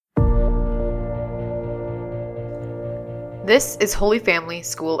This is Holy Family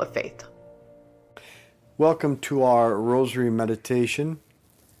School of Faith. Welcome to our Rosary Meditation.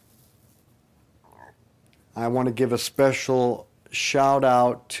 I want to give a special shout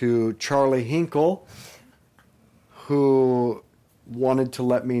out to Charlie Hinkle, who wanted to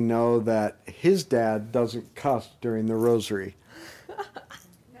let me know that his dad doesn't cuss during the Rosary.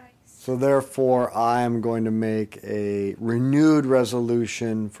 So therefore, I am going to make a renewed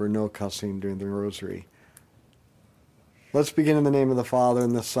resolution for no cussing during the Rosary. Let's begin in the name of the Father,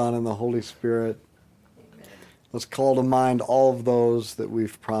 and the Son, and the Holy Spirit. Amen. Let's call to mind all of those that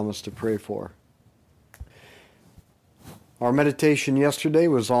we've promised to pray for. Our meditation yesterday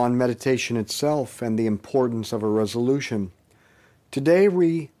was on meditation itself and the importance of a resolution. Today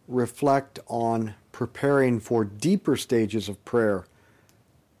we reflect on preparing for deeper stages of prayer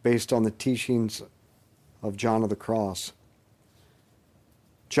based on the teachings of John of the Cross.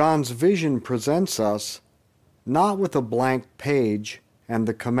 John's vision presents us not with a blank page and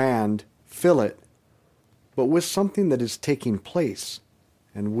the command, fill it, but with something that is taking place,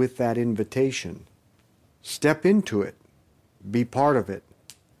 and with that invitation. Step into it. Be part of it.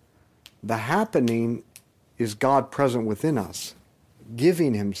 The happening is God present within us,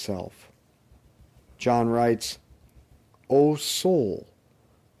 giving himself. John writes, O soul,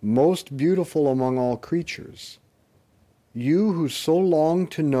 most beautiful among all creatures, you who so long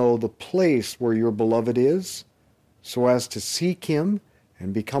to know the place where your beloved is, so as to seek him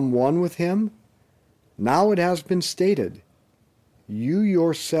and become one with him, now it has been stated, you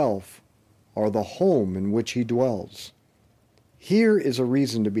yourself are the home in which he dwells. Here is a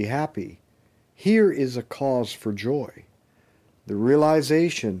reason to be happy. Here is a cause for joy. The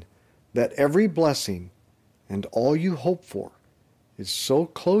realization that every blessing and all you hope for is so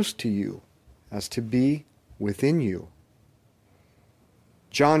close to you as to be within you.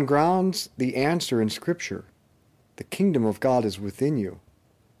 John grounds the answer in Scripture. The kingdom of God is within you.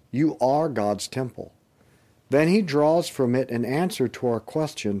 You are God's temple. Then he draws from it an answer to our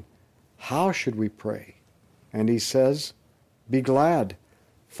question, how should we pray? And he says, be glad,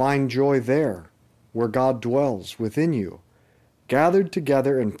 find joy there, where God dwells within you, gathered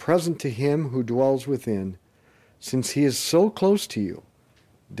together and present to him who dwells within. Since he is so close to you,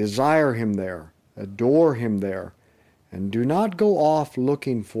 desire him there, adore him there, and do not go off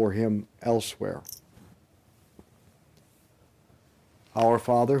looking for him elsewhere. Our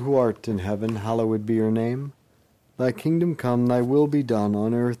Father, who art in heaven, hallowed be your name. Thy kingdom come, thy will be done,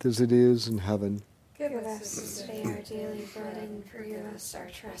 on earth as it is in heaven. Give us this day our daily bread, and forgive us our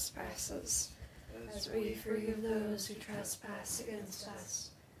trespasses, as we forgive those who trespass against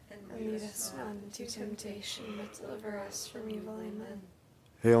us. And lead us not into temptation, but deliver us from evil. Amen.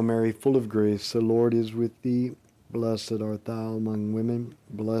 Hail Mary, full of grace, the Lord is with thee. Blessed art thou among women.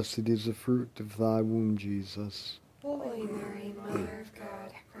 Blessed is the fruit of thy womb, Jesus. Holy Mary, Mother of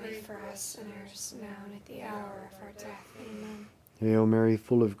God, pray for us sinners, now and at the hour of our death. Amen. Hail Mary,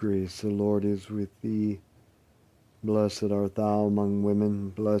 full of grace, the Lord is with thee. Blessed art thou among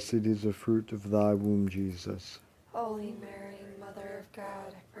women. Blessed is the fruit of thy womb, Jesus. Holy Mary, Mother of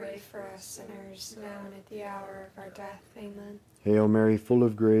God, pray for us sinners, now and at the hour of our death. Amen. Hail Mary, full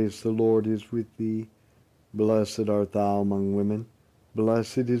of grace, the Lord is with thee. Blessed art thou among women.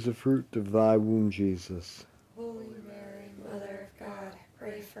 Blessed is the fruit of thy womb, Jesus. Holy Mary, Mother of God,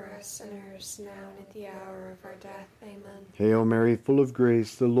 pray for us sinners, now and at the hour of our death. Amen. Hail Mary, full of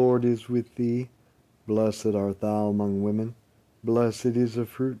grace, the Lord is with thee. Blessed art thou among women. Blessed is the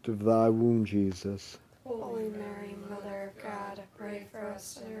fruit of thy womb, Jesus. Holy Mary, Mother of God, pray for us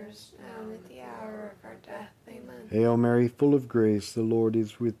sinners, now and at the hour of our death. Amen. Hail Mary, full of grace, the Lord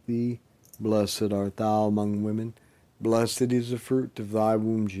is with thee. Blessed art thou among women. Blessed is the fruit of thy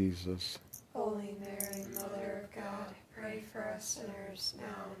womb, Jesus. Holy Mary, Mother of God, pray for us sinners,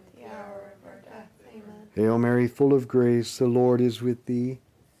 now and at the hour of our death. Amen. Hail Mary, full of grace, the Lord is with thee.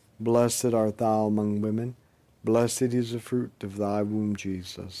 Blessed art thou among women. Blessed is the fruit of thy womb,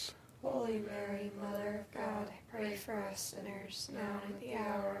 Jesus. Holy Mary, Mother of God, pray for us sinners, now and at the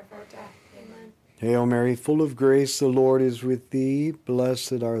hour of our death. Amen. Hail Mary, full of grace, the Lord is with thee.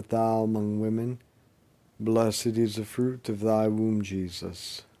 Blessed art thou among women. Blessed is the fruit of thy womb,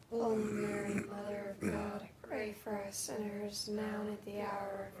 Jesus. Holy Mary, Mother of God, pray for us sinners, now and at the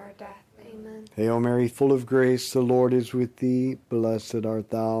hour of our death. Amen. Hail Mary, full of grace, the Lord is with thee. Blessed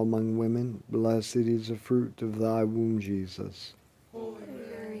art thou among women. Blessed is the fruit of thy womb, Jesus. Holy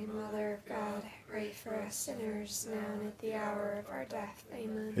Mary, Mother of God, pray for us sinners, now and at the hour of our death.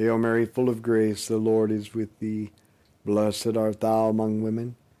 Amen. Hail Mary, full of grace, the Lord is with thee. Blessed art thou among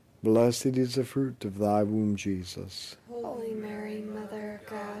women. Blessed is the fruit of thy womb, Jesus. Holy Mary, Mother of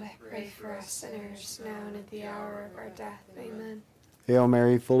God, pray for us sinners, now and at the hour of our death. Amen. Hail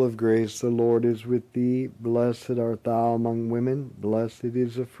Mary, full of grace, the Lord is with thee. Blessed art thou among women. Blessed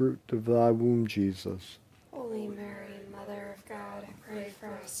is the fruit of thy womb, Jesus. Holy Mary, Mother of God, pray for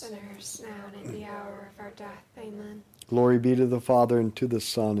us sinners, now and at the hour of our death. Amen. Glory be to the Father, and to the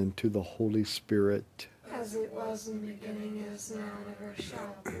Son, and to the Holy Spirit. As it was in the beginning, is now, and ever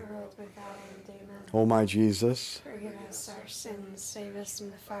shall be, world without end. Amen. O my Jesus, Forgive us our sins, save us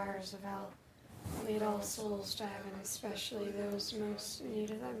from the fires of hell. Lead all souls to heaven, especially those most in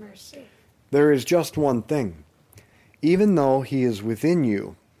need of thy mercy. there is just one thing. Even though he is within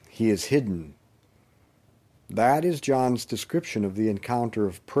you, he is hidden. That is John's description of the encounter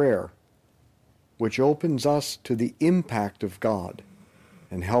of prayer, which opens us to the impact of God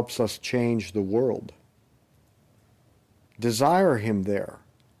and helps us change the world. Desire him there.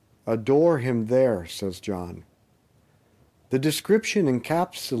 Adore him there, says John. The description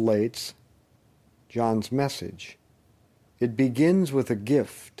encapsulates John's message. It begins with a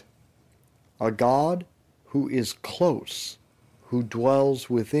gift, a God who is close, who dwells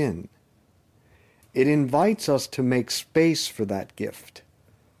within. It invites us to make space for that gift,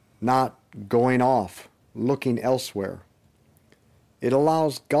 not going off, looking elsewhere. It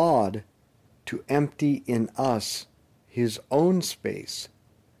allows God to empty in us his own space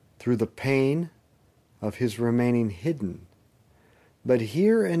through the pain of his remaining hidden. But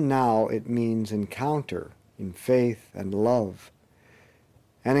here and now it means encounter in faith and love,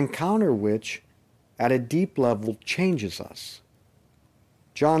 an encounter which, at a deep level, changes us.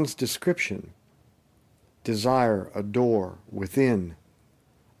 John's description, desire, adore, within,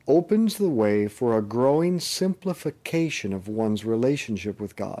 opens the way for a growing simplification of one's relationship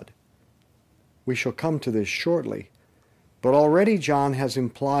with God. We shall come to this shortly, but already John has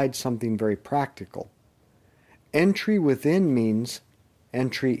implied something very practical. Entry within means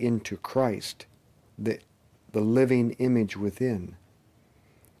entry into Christ, the living image within.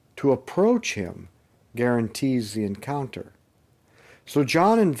 To approach him guarantees the encounter. So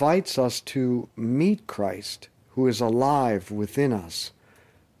John invites us to meet Christ, who is alive within us,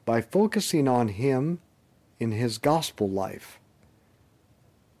 by focusing on him in his gospel life.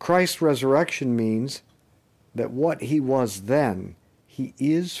 Christ's resurrection means that what he was then, he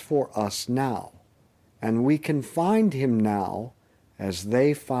is for us now, and we can find him now as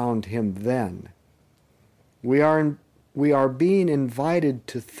they found him then. We are being invited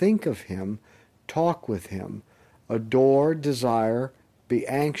to think of him, talk with him, adore, desire, be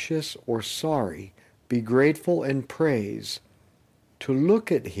anxious or sorry, be grateful and praise, to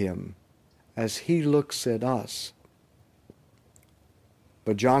look at him as he looks at us.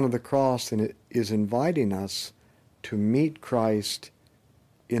 But John of the Cross is inviting us to meet Christ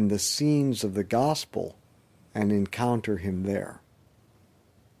in the scenes of the gospel and encounter him there.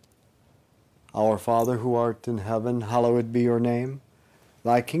 Our Father who art in heaven, hallowed be your name.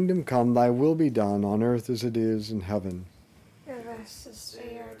 Thy kingdom come, thy will be done on earth as it is in heaven. Give us this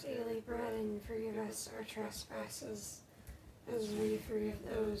day our daily bread, and forgive us our trespasses, as we forgive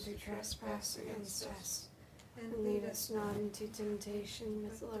those who trespass against us. And lead us not into temptation,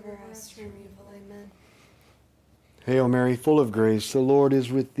 but deliver us from evil. Amen. Hail Mary, full of grace, the Lord is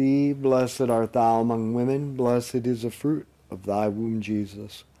with thee. Blessed art thou among women. Blessed is the fruit of thy womb,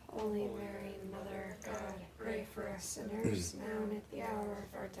 Jesus. Holy Mary, Mother of God, pray for us sinners, now and at the hour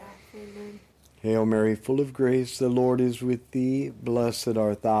of our death. Amen. Hail Mary, full of grace, the Lord is with thee. Blessed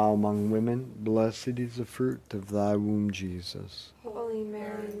art thou among women. Blessed is the fruit of thy womb, Jesus. Holy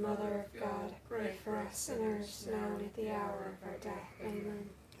Mary, Mother of God, pray for us sinners, now and at the hour of our death. Amen.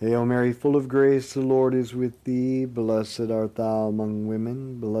 Hail Mary, full of grace, the Lord is with thee. Blessed art thou among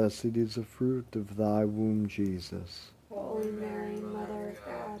women. Blessed is the fruit of thy womb, Jesus. Holy Mary, Mother of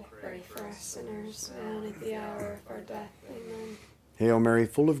God, pray for us sinners, now and at the hour of our death. Amen. Hail Mary,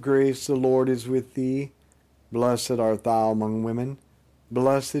 full of grace, the Lord is with thee. Blessed art thou among women.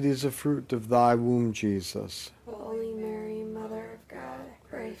 Blessed is the fruit of thy womb, Jesus. Holy Mary, Mother of God,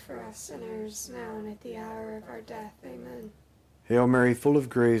 pray for us sinners, now and at the hour of our death. Amen. Hail Mary, full of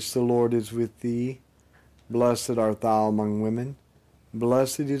grace, the Lord is with thee. Blessed art thou among women.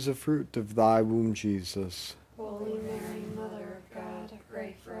 Blessed is the fruit of thy womb, Jesus. Holy Mary, Mother of God,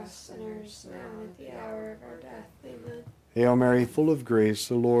 pray for us sinners, now and at the hour of our death. Amen. Hail Mary, full of grace,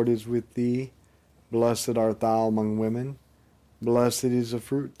 the Lord is with thee. Blessed art thou among women. Blessed is the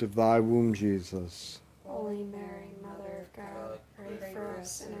fruit of thy womb, Jesus. Holy Mary, Mother of God, pray for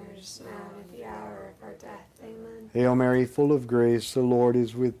us sinners, now and at the hour of our death. Amen. Hail Mary, full of grace, the Lord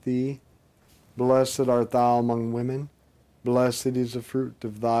is with thee. Blessed art thou among women. Blessed is the fruit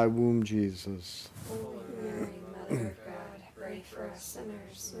of thy womb, Jesus. Holy Mary, Mother of God, pray for us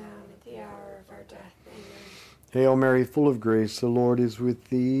sinners, now and at the hour of our death. Amen. Hail Mary, full of grace, the Lord is with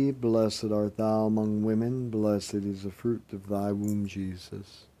thee. Blessed art thou among women. Blessed is the fruit of thy womb,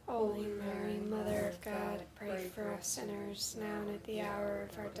 Jesus. Holy Mary, Mother of God, pray for us sinners, now and at the hour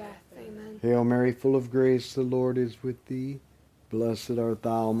of our death. Amen. Hail Mary, full of grace, the Lord is with thee. Blessed art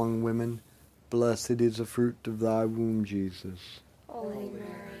thou among women. Blessed is the fruit of thy womb, Jesus. Holy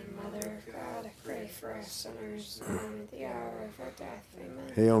Mary, Mother of God, pray for us sinners, now and at the hour of our death.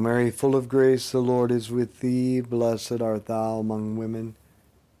 Amen. Hail Mary, full of grace, the Lord is with thee. Blessed art thou among women.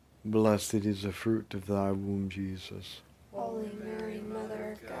 Blessed is the fruit of thy womb, Jesus. Holy Mary,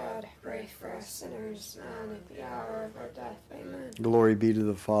 Mother of God, pray for us sinners, now and at the hour of our death. Amen. Glory be to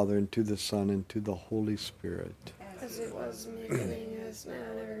the Father, and to the Son, and to the Holy Spirit. As it was in the beginning, as now,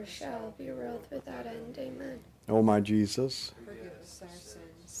 and ever shall be, world without end. Amen. O my Jesus, Forgive us our sins,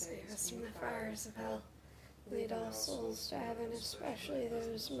 Save us from the fires of hell. Lead all souls to heaven, especially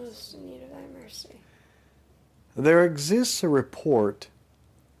those most in need of thy mercy. there exists a report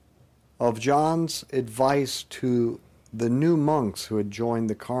of John's advice to the new monks who had joined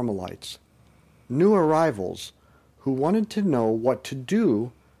the Carmelites, new arrivals who wanted to know what to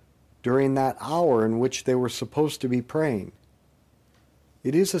do during that hour in which they were supposed to be praying.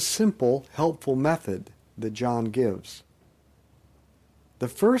 It is a simple, helpful method that John gives. The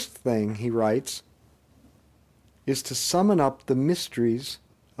first thing he writes is to summon up the mysteries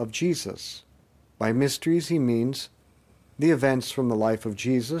of Jesus. By mysteries he means the events from the life of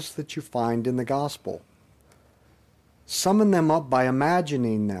Jesus that you find in the gospel. Summon them up by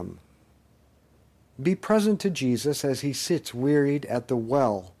imagining them. Be present to Jesus as he sits wearied at the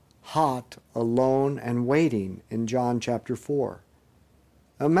well, hot, alone, and waiting in John chapter 4.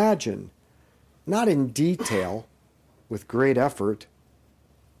 Imagine, not in detail, with great effort,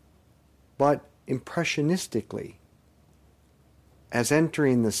 but impressionistically, as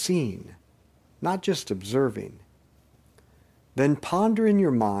entering the scene, not just observing. Then ponder in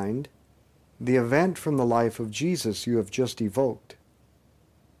your mind the event from the life of Jesus you have just evoked.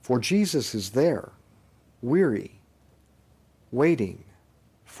 For Jesus is there, weary, waiting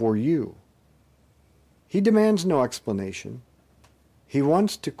for you. He demands no explanation. He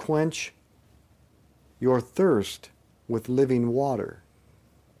wants to quench your thirst with living water.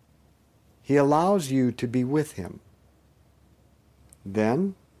 He allows you to be with him.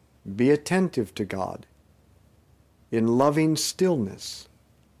 Then be attentive to God in loving stillness.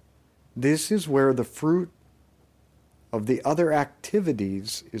 This is where the fruit of the other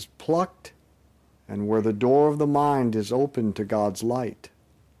activities is plucked and where the door of the mind is opened to God's light.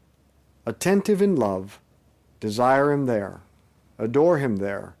 Attentive in love, desire him there, adore him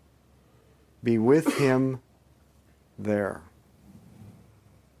there, be with him there.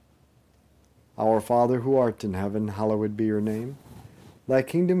 Our Father who art in heaven, hallowed be your name. Thy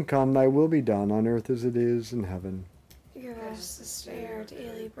kingdom come, thy will be done on earth as it is in heaven. Give us this day our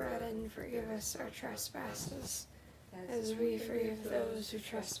daily bread, and forgive us our trespasses, as we forgive those who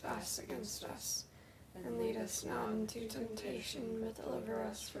trespass against us. And lead us not into temptation, but deliver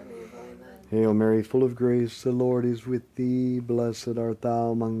us from evil. Amen. Hail Mary, full of grace, the Lord is with thee. Blessed art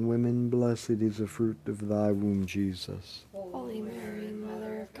thou among women. Blessed is the fruit of thy womb, Jesus. Holy Mary,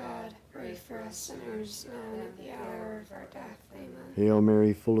 Mother of God, pray for us sinners, now and at the hour of our death. Amen. Hail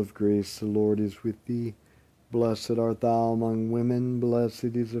Mary, full of grace, the Lord is with thee. Blessed art thou among women.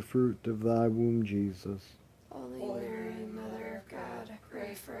 Blessed is the fruit of thy womb, Jesus. Holy Mary, Mother of God,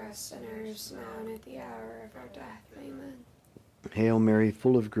 pray for us sinners, now and at the hour of our death. Amen. Hail Mary,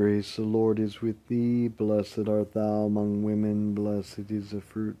 full of grace, the Lord is with thee. Blessed art thou among women. Blessed is the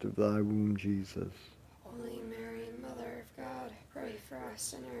fruit of thy womb, Jesus. Holy Mary, Mother of God, pray for us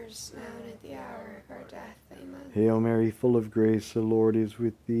sinners, now and at the hour of our death. Amen. Hail Mary, full of grace, the Lord is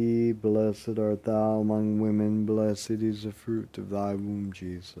with thee. Blessed art thou among women. Blessed is the fruit of thy womb,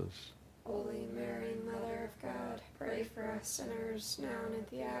 Jesus. Holy Mary, Mother of God, pray for us sinners, now and at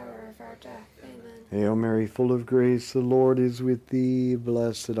the hour of our death. Amen. Hail Mary, full of grace, the Lord is with thee.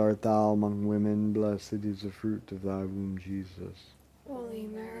 Blessed art thou among women. Blessed is the fruit of thy womb, Jesus. Holy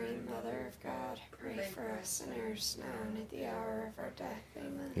Mary, Mother of God, pray for us sinners, now and at the hour of our death.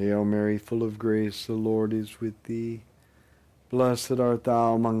 Amen. Hail Mary, full of grace, the Lord is with thee. Blessed art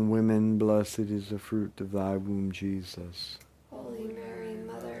thou among women. Blessed is the fruit of thy womb, Jesus. Holy Mary,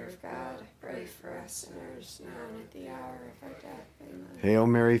 Mother of God, pray for us sinners, now and at the hour of our death. Amen. Hail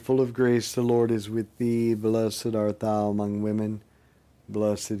Mary, full of grace, the Lord is with thee. Blessed art thou among women.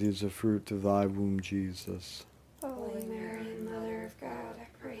 Blessed is the fruit of thy womb, Jesus. Holy Mary, Mother of God,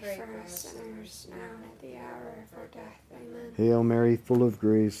 pray for us sinners, now and at the hour of our death. Amen. Hail Mary, full of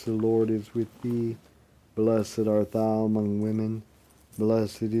grace, the Lord is with thee. Blessed art thou among women.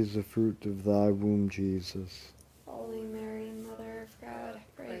 Blessed is the fruit of thy womb, Jesus. Holy Mary, Mother of God,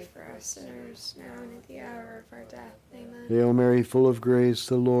 pray for us sinners, now and at the hour of our death. Amen. Hail Mary, full of grace,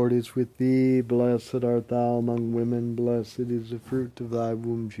 the Lord is with thee. Blessed art thou among women. Blessed is the fruit of thy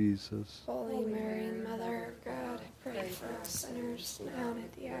womb, Jesus. Holy Mary, Mother of God, pray for us sinners, now and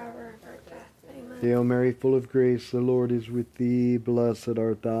at the hour of our death. Amen. Hail Mary, full of grace, the Lord is with thee. Blessed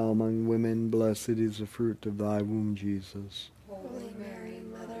art thou among women. Blessed is the fruit of thy womb, Jesus. Holy Mary,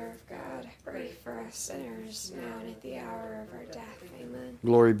 Mother of God, pray for us sinners, now and at the hour of our death. Amen.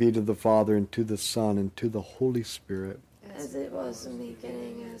 Glory be to the Father, and to the Son, and to the Holy Spirit. As it was in the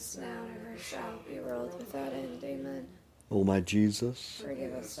beginning, as now, and ever shall be, world without end. Amen. O my Jesus,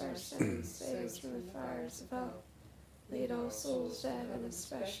 Forgive us our sins, save us from the fires of hell. Lead all souls to heaven,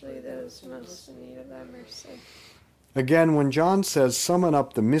 especially those most in need of thy mercy. again, when John says summon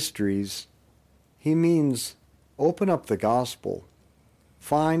up the mysteries, he means open up the gospel,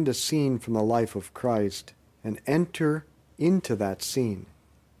 find a scene from the life of Christ, and enter into that scene.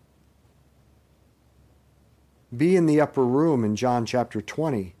 Be in the upper room in John chapter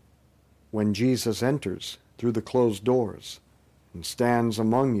 20 when Jesus enters through the closed doors and stands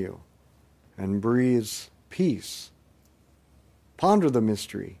among you and breathes peace. Ponder the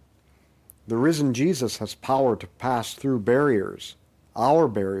mystery. The risen Jesus has power to pass through barriers, our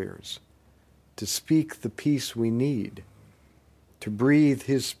barriers, to speak the peace we need, to breathe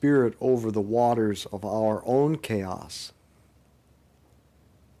his Spirit over the waters of our own chaos.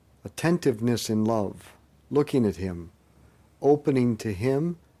 Attentiveness in love, looking at him, opening to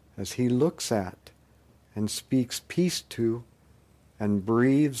him as he looks at and speaks peace to and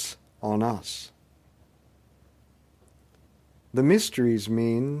breathes on us. The mysteries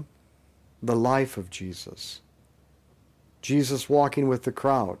mean the life of Jesus. Jesus walking with the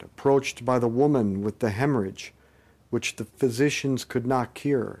crowd, approached by the woman with the hemorrhage, which the physicians could not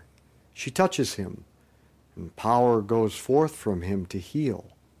cure. She touches him, and power goes forth from him to heal.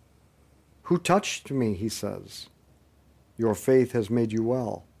 Who touched me, he says. Your faith has made you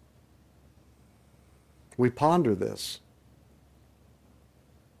well. We ponder this.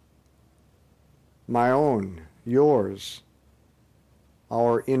 My own, yours,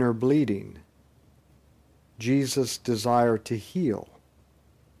 our inner bleeding, Jesus' desire to heal.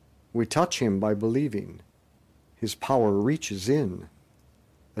 We touch him by believing. His power reaches in.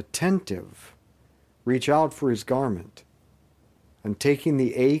 Attentive, reach out for his garment, and taking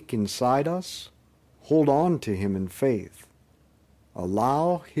the ache inside us, hold on to him in faith.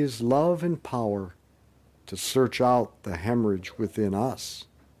 Allow his love and power to search out the hemorrhage within us.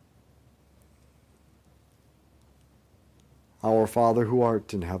 Our Father who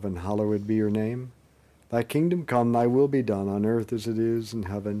art in heaven, hallowed be your name. Thy kingdom come, thy will be done on earth as it is in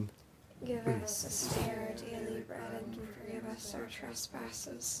heaven. Give us this day our daily bread, and forgive us our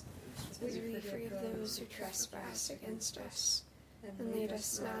trespasses, as we forgive those who trespass against us. And lead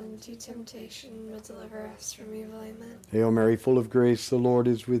us not into temptation, but deliver us from evil. Amen. Hail Mary, full of grace, the Lord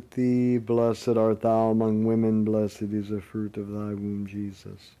is with thee. Blessed art thou among women. Blessed is the fruit of thy womb,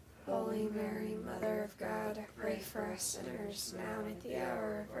 Jesus. Holy Mary, Mother of God, pray for us sinners, now and at the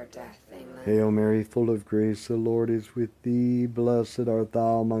hour of our death. Amen. Hail Mary, full of grace, the Lord is with thee. Blessed art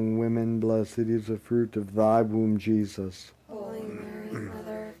thou among women. Blessed is the fruit of thy womb, Jesus. Holy Mary,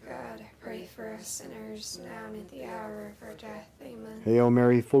 Mother of God, pray for us sinners, now and at the hour of our death. Amen. Hail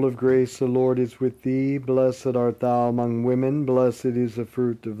Mary, full of grace, the Lord is with thee. Blessed art thou among women. Blessed is the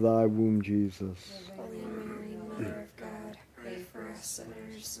fruit of thy womb, Jesus. Holy Mary, Mother of God, pray for us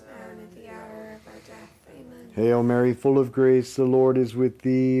sinners, now and at the hour of our death. Amen. Hail Mary, full of grace, the Lord is with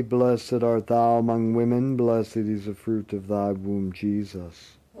thee. Blessed art thou among women. Blessed is the fruit of thy womb,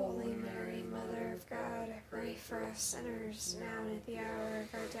 Jesus. Holy Mary, Mother of God, pray for us sinners, now and at the hour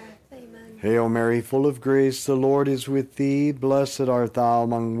of our death. Amen. Hail Mary, full of grace, the Lord is with thee. Blessed art thou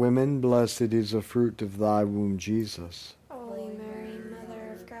among women. Blessed is the fruit of thy womb, Jesus. Holy Mary,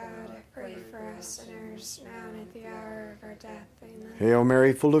 Mother of God, pray for us sinners, now and at the hour of our death. Amen. Hail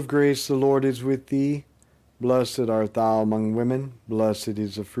Mary, full of grace, the Lord is with thee. Blessed art thou among women. Blessed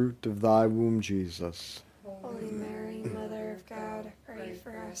is the fruit of thy womb, Jesus. Holy Mary, Mother of God, pray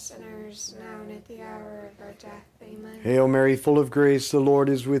for us sinners, now and at the hour of our death. Amen. Hail Mary, full of grace, the Lord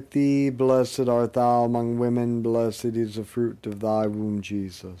is with thee. Blessed art thou among women. Blessed is the fruit of thy womb,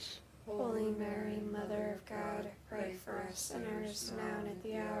 Jesus. Holy Mary, Mother of God, pray for us sinners, now and at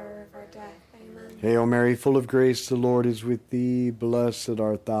the hour of our death. Amen. Hail Mary, full of grace, the Lord is with thee. Blessed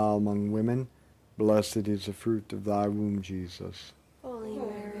art thou among women. Blessed is the fruit of thy womb, Jesus. Holy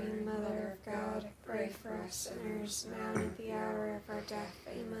Mary, Mother of God, pray for us sinners, now and at the hour of our death.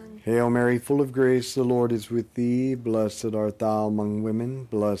 Amen. Hail Mary, full of grace, the Lord is with thee. Blessed art thou among women.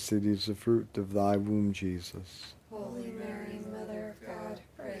 Blessed is the fruit of thy womb, Jesus. Holy Mary, Mother of God,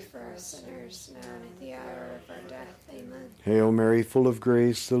 pray for us sinners, now and at the hour of our death. Amen. Hail Mary, full of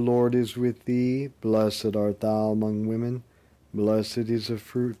grace, the Lord is with thee. Blessed art thou among women. Blessed is the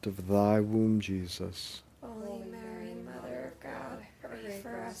fruit of thy womb, Jesus. Holy Mary, Mother of God, pray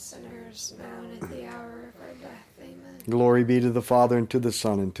for us sinners, now and at the hour of our death. Amen. Glory be to the Father, and to the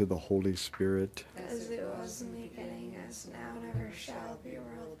Son, and to the Holy Spirit. As it was in the beginning, as now and ever shall be,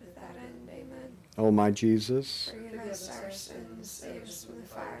 world without end. Amen. O my Jesus, Forgive us our sins, save us from the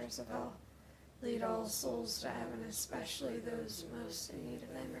fires of hell. Lead all souls to heaven, especially those most in need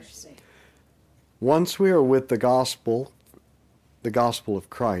of thy mercy. once we are with the gospel of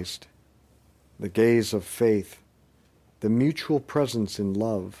Christ, the gaze of faith, the mutual presence in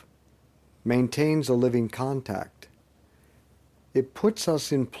love, maintains a living contact. It puts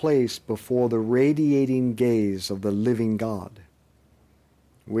us in place before the radiating gaze of the living God.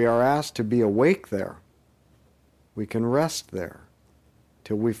 We are asked to be awake there. We can rest there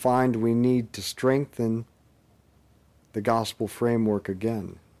till we find we need to strengthen the gospel framework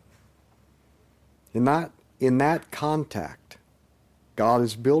again. In that contact, God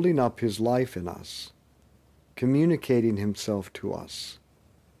is building up his life in us, communicating himself to us.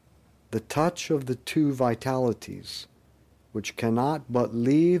 The touch of the two vitalities, which cannot but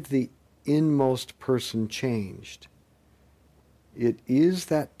leave the inmost person changed. It is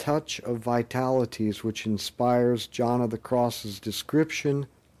that touch of vitalities which inspires John of the Cross's description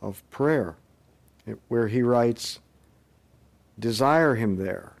of prayer, where he writes, "Desire him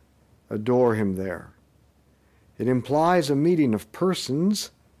there, adore him there." It implies a meeting of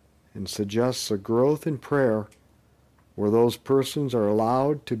persons and suggests a growth in prayer where those persons are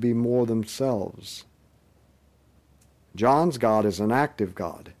allowed to be more themselves. John's God is an active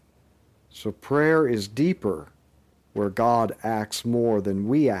God, so prayer is deeper where God acts more than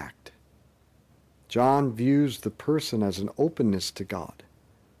we act. John views the person as an openness to God,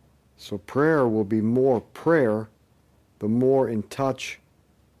 so prayer will be more prayer the more in touch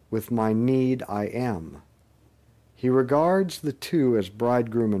with my need I am. He regards the two as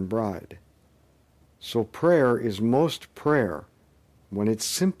bridegroom and bride. So prayer is most prayer when it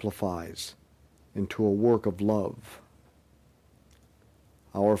simplifies into a work of love.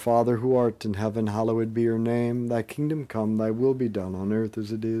 Our Father who art in heaven, hallowed be your name. Thy kingdom come, thy will be done on earth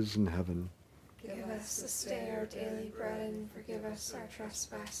as it is in heaven. Give us this day our daily bread, and forgive us our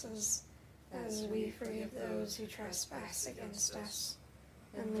trespasses, as we forgive those who trespass against us.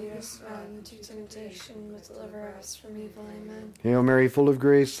 And lead us not into temptation, but deliver us from evil. Amen. Hail Mary, full of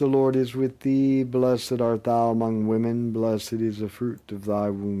grace, the Lord is with thee. Blessed art thou among women. Blessed is the fruit of thy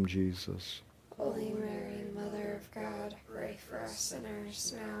womb, Jesus. Holy Mary, Mother of God, pray for us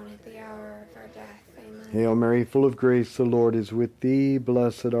sinners, now and at the hour of our death. Amen. Hail Mary, full of grace, the Lord is with thee.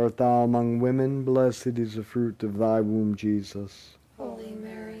 Blessed art thou among women. Blessed is the fruit of thy womb, Jesus. Holy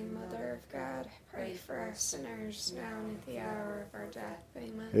Mary, Mother of God, pray for us sinners, now and at the hour of our death.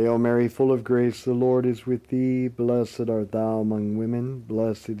 Amen. Hail Mary, full of grace, the Lord is with thee. Blessed art thou among women.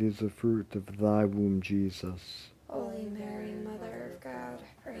 Blessed is the fruit of thy womb, Jesus. Holy Mary, Mother of God,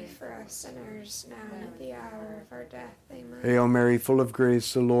 pray for us sinners, now and at the hour of our death. Amen. Hail Mary, full of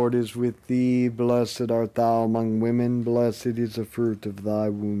grace, the Lord is with thee. Blessed art thou among women. Blessed is the fruit of thy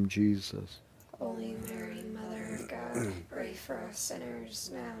womb, Jesus. Holy Mary, Mother of God, pray for us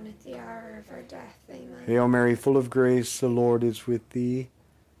sinners, now and at the hour of our death. Amen. Hail Mary, full of grace, the Lord is with thee.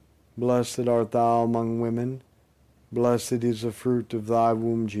 Blessed art thou among women. Blessed is the fruit of thy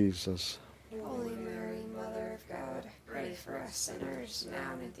womb, Jesus. Holy Mary, Mother of God, pray for us sinners,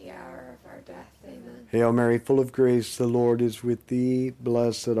 now and at the hour of our death. Amen. Hail Mary, full of grace, the Lord is with thee.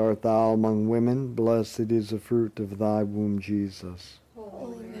 Blessed art thou among women. Blessed is the fruit of thy womb, Jesus.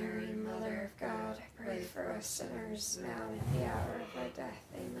 Holy Mary, Mother of God, pray for us sinners, now and at the hour of our death.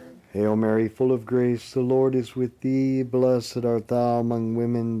 Amen. Hail Mary, full of grace, the Lord is with thee. Blessed art thou among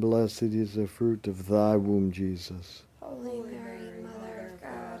women. Blessed is the fruit of thy womb, Jesus. Holy Mary, Mother of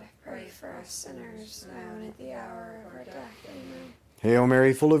God, pray for us sinners, now and at the hour of our death. Amen. Hail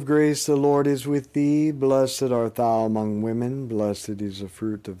Mary, full of grace, the Lord is with thee. Blessed art thou among women. Blessed is the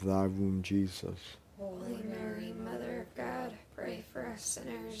fruit of thy womb, Jesus. Holy Mary, Mother of God, pray for us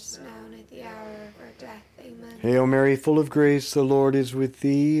sinners, now and at the hour of our death. Amen. Hail Mary, full of grace, the Lord is with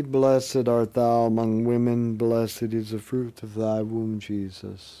thee. Blessed art thou among women. Blessed is the fruit of thy womb,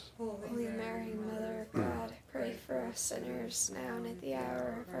 Jesus. Holy Mary, Mother of God, pray for us sinners, now and at the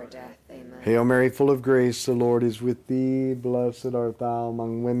hour of our death. Amen. Hail Mary, full of grace, the Lord is with thee. Blessed art thou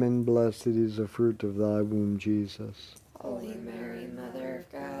among women. Blessed is the fruit of thy womb, Jesus. Holy Mary, Mother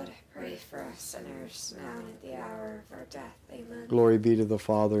of God, pray for us sinners, now and at the hour of our death. Amen. Glory be to the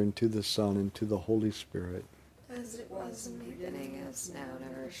Father, and to the Son, and to the Holy Spirit. As it was in the beginning, as now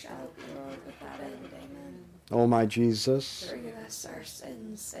and ever shall be, Lord, without end. Amen. O my Jesus, Forgive us our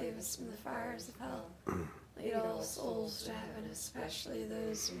sins, save us from the fires of hell. Lead all souls to heaven, especially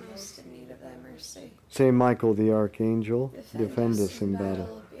those most in need of thy mercy. Saint Michael the Archangel, defend us in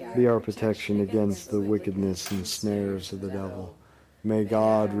battle. Be our protection against the wickedness and snares of the devil. May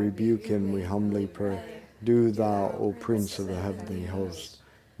God rebuke him, we humbly pray. Do thou, O Prince of the heavenly host,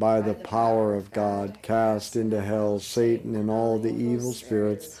 by the power of God, cast into hell Satan and all the evil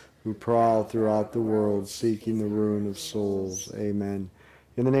spirits who prowl throughout the world seeking the ruin of souls. Amen.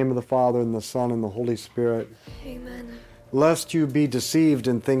 In the name of the Father, and the Son, and the Holy Spirit. Amen. Lest you be deceived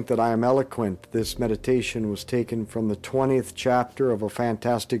and think that I am eloquent, this meditation was taken from the 20th chapter of a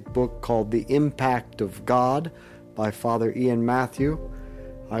fantastic book called The Impact of God by Father Ian Matthew.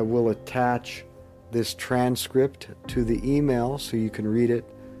 I will attach this transcript to the email so you can read it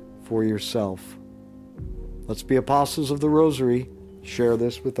for yourself. Let's be apostles of the Rosary. Share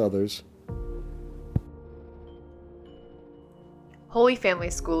this with others. Holy Family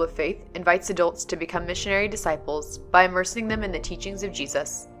School of Faith invites adults to become missionary disciples by immersing them in the teachings of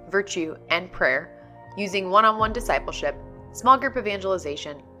Jesus, virtue, and prayer, using one-on-one discipleship, small group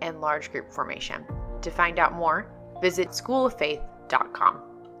evangelization, and large group formation. To find out more, visit schooloffaith.com.